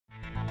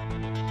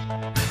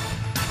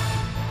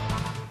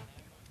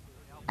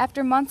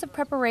After months of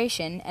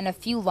preparation and a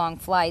few long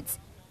flights,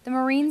 the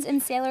Marines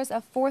and sailors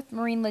of 4th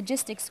Marine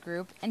Logistics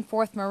Group and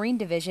 4th Marine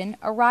Division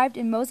arrived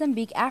in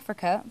Mozambique,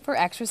 Africa for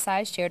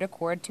Exercise Shared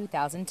Accord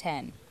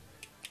 2010.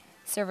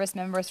 Service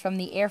members from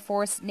the Air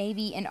Force,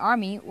 Navy, and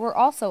Army were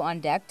also on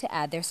deck to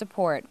add their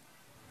support.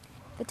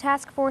 The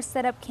task force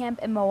set up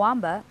camp in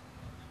Moamba,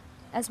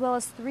 as well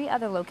as 3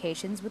 other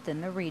locations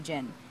within the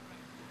region.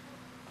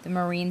 The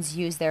Marines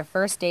used their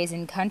first days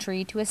in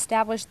country to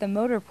establish the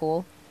motor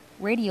pool,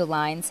 radio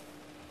lines,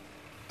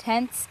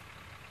 tents,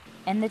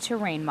 and the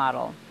terrain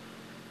model.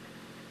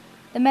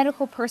 The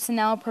medical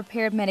personnel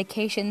prepared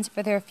medications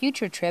for their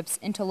future trips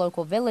into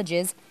local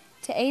villages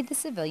to aid the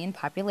civilian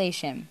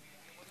population.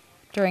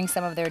 During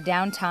some of their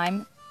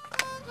downtime,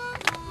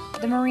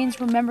 the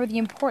Marines remember the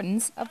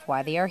importance of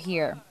why they are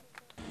here.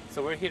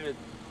 So we're here to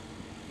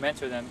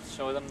mentor them,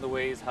 show them the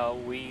ways how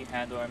we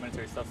handle our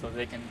military stuff so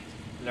they can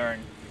learn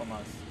from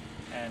us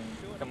and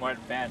become more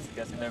advanced, I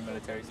guess, in their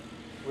militaries.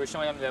 We're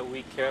showing them that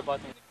we care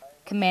about them.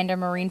 Commander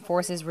Marine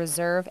Forces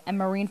Reserve and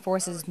Marine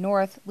Forces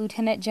North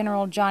Lieutenant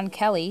General John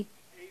Kelly,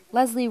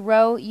 Leslie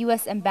Rowe,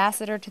 U.S.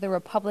 Ambassador to the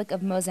Republic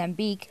of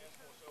Mozambique,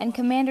 and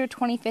Commander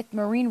 25th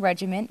Marine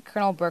Regiment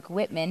Colonel Burke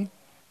Whitman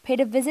paid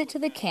a visit to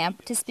the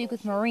camp to speak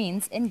with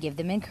Marines and give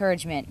them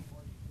encouragement.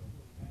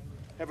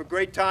 Have a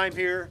great time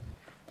here.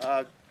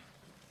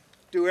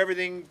 Do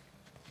everything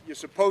you're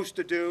supposed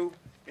to do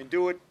and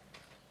do it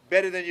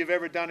better than you've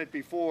ever done it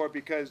before,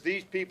 because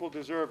these people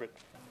deserve it.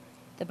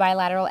 The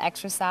bilateral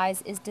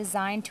exercise is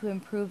designed to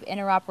improve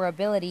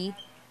interoperability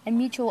and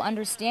mutual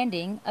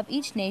understanding of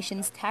each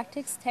nation's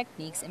tactics,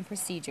 techniques, and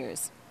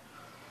procedures.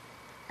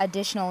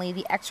 Additionally,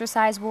 the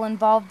exercise will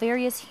involve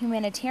various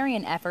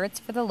humanitarian efforts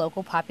for the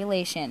local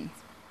population.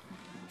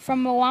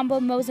 From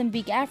Moamba,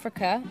 Mozambique,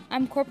 Africa,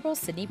 I'm Corporal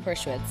Sydney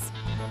Purshchwitz.